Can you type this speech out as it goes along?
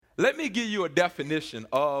Let me give you a definition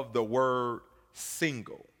of the word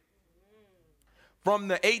single. From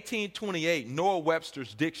the 1828 Noah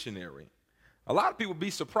Webster's dictionary, a lot of people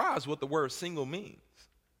be surprised what the word single means.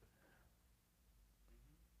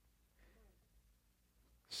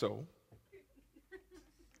 So,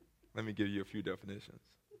 let me give you a few definitions.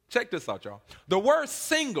 Check this out, y'all. The word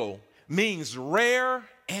single means rare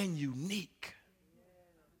and unique.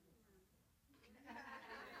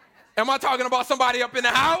 Am I talking about somebody up in the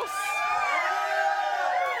house?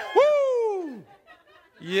 Woo!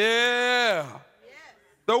 Yeah.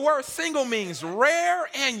 The word single means rare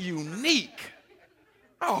and unique.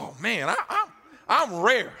 Oh, man, I'm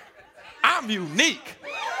rare. I'm unique.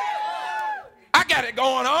 I got it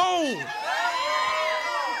going on.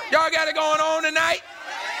 Y'all got it going on tonight?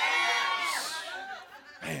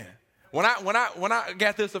 Man, when I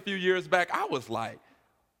got this a few years back, I was like,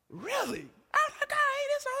 really? I was like, hey,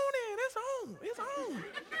 it's on.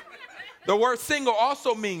 The word single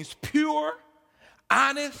also means pure,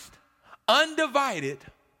 honest, undivided,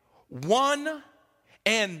 one,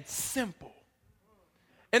 and simple.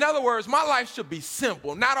 In other words, my life should be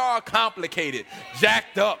simple, not all complicated,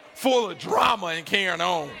 jacked up, full of drama and carrying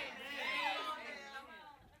on.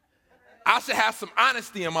 I should have some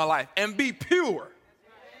honesty in my life and be pure.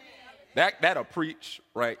 That'll preach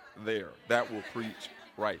right there. That will preach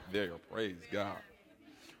right there. Praise God.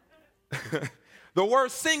 The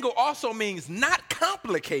word single also means not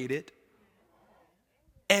complicated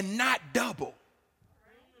and not double.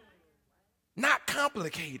 Not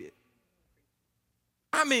complicated.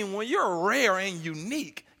 I mean, when you're rare and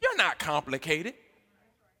unique, you're not complicated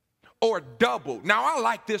or double. Now, I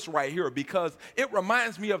like this right here because it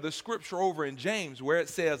reminds me of the scripture over in James where it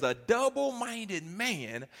says, a double-minded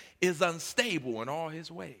man is unstable in all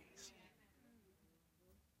his ways.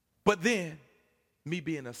 But then, me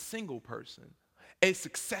being a single person, a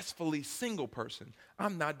successfully single person,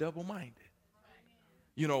 I'm not double-minded.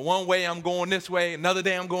 You know, one way I'm going this way, another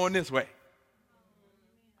day I'm going this way.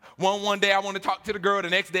 One day I want to talk to the girl, the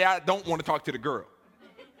next day I don't want to talk to the girl.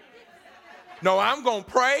 No, I'm going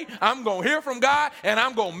to pray, I'm going to hear from God, and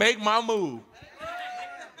I'm going to make my move.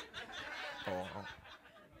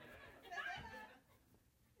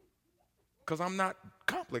 Because I'm not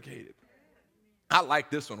complicated. I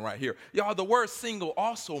like this one right here. Y'all, the word single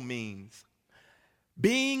also means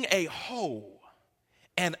being a whole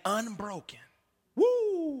and unbroken.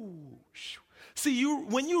 Woo! See,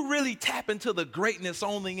 when you really tap into the greatness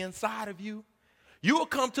on the inside of you, you will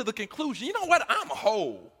come to the conclusion, you know what? I'm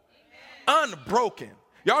whole, unbroken.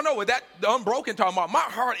 Y'all know what the unbroken talking about. My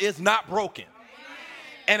heart is not broken.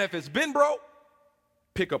 And if it's been broke,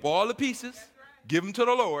 pick up all the pieces, give them to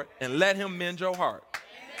the Lord, and let him mend your heart.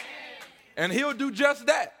 And he'll do just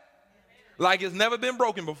that, like it's never been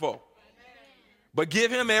broken before. But give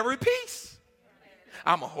him every piece.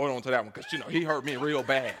 I'm going to hold on to that one because, he hurt me real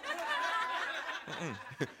bad.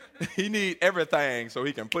 He need everything so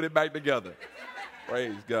he can put it back together.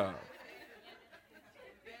 Praise God.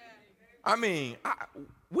 I mean,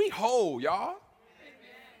 we whole, y'all.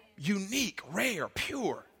 Unique, rare,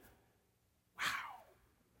 pure. Wow.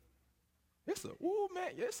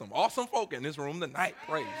 There's some awesome folk in this room tonight.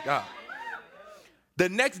 Praise God. The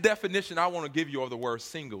next definition I want to give you of the word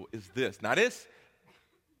single is this. Now this,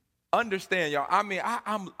 understand, y'all. I mean,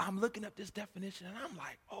 I'm looking up this definition and I'm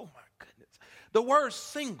like, oh my goodness. The word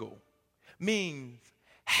single means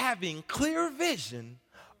having clear vision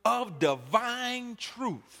of divine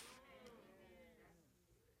truth.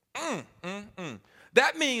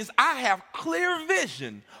 That means I have clear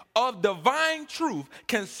vision of divine truth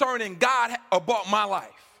concerning God about my life.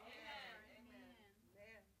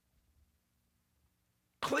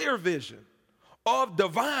 Clear vision of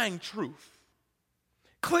divine truth.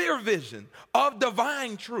 Clear vision of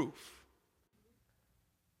divine truth.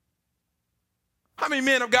 How many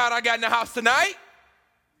men of God I got in the house tonight?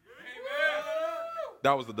 Amen.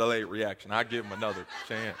 That was a delayed reaction. I'll give him another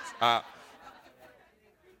chance. How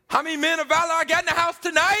many men of valor I got in the house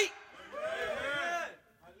tonight? Amen.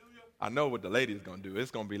 I know what the lady is going to do.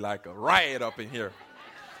 It's going to be like a riot up in here.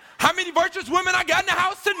 How many virtuous women I got in the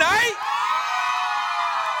house tonight?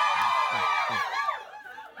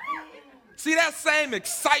 See that same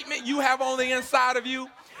excitement you have on the inside of you?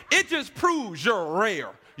 It just proves you're rare.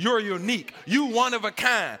 You're unique. You one of a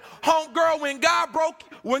kind. Homegirl,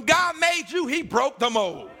 when God made you, he broke the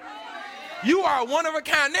mold. You are one of a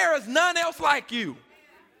kind. There is none else like you.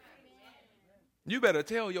 You better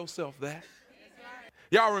tell yourself that.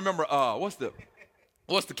 Y'all remember, what's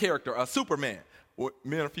the character? Superman.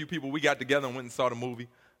 Me and a few people, we got together and went and saw the movie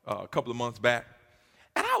a couple of months back.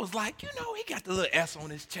 And I was like, he got the little S on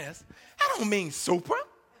his chest. I don't mean super.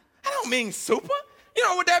 don't mean super. You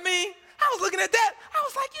know what that means? I was looking at that. I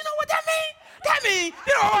was like, you know what that means? That means,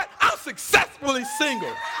 you know what? I'm successfully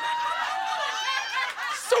single.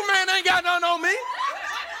 Superman ain't got nothing on me.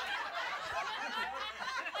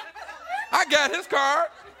 I got his card.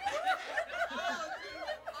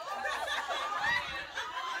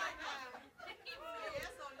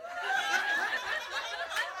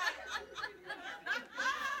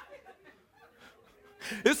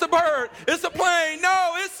 It's a bird. It's a plane.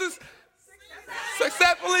 No, it's a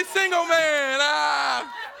successfully single man.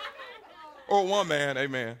 Or one man.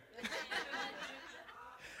 Amen.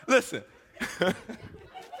 Listen.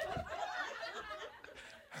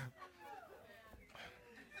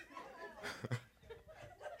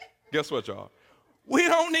 Guess what, y'all? We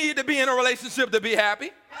don't need to be in a relationship to be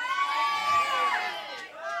happy.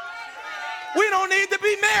 We don't need to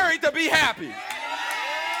be married to be happy.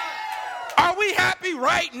 Are we happy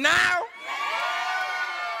right now?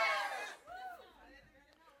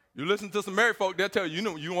 You listen to some married folk, they'll tell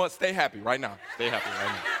you, you want to stay happy right now. Stay happy right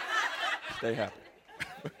now. Stay happy.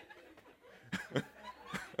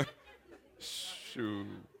 Shoot.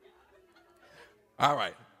 All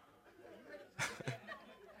right.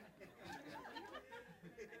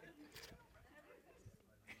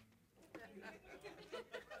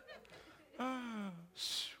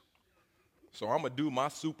 So I'm going to do my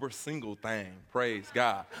super single thing. Praise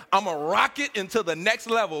God. I'm going to rock it until the next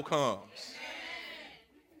level comes.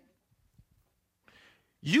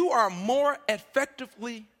 You are more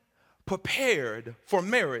effectively prepared for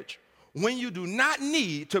marriage when you do not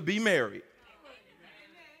need to be married.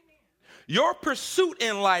 Your pursuit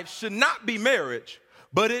in life should not be marriage,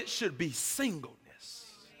 but it should be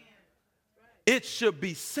singleness. It should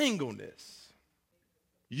be singleness.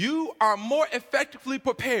 You are more effectively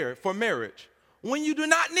prepared for marriage when you do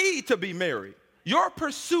not need to be married. Your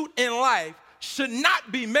pursuit in life should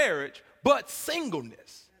not be marriage, but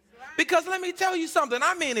singleness. Because let me tell you something.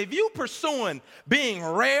 I mean, if you pursuing being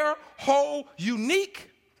rare, whole, unique,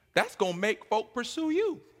 that's going to make folk pursue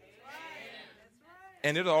you.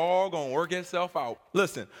 And it's all going to work itself out.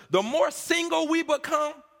 Listen, the more single we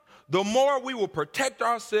become, the more we will protect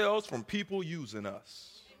ourselves from people using us.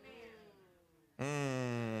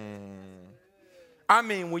 I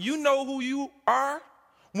mean, when you know who you are,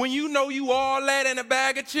 when you know you all that in a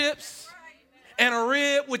bag of chips and a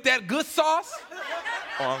rib with that good sauce.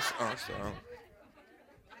 I'm sorry.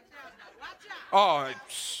 Oh,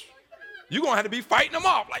 you're going to have to be fighting them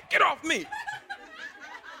off. Like, get off me.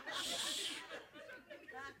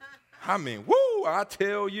 I mean, woo, I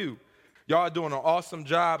tell you, y'all doing an awesome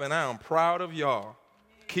job, and I am proud of y'all.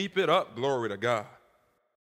 Keep it up. Glory to God.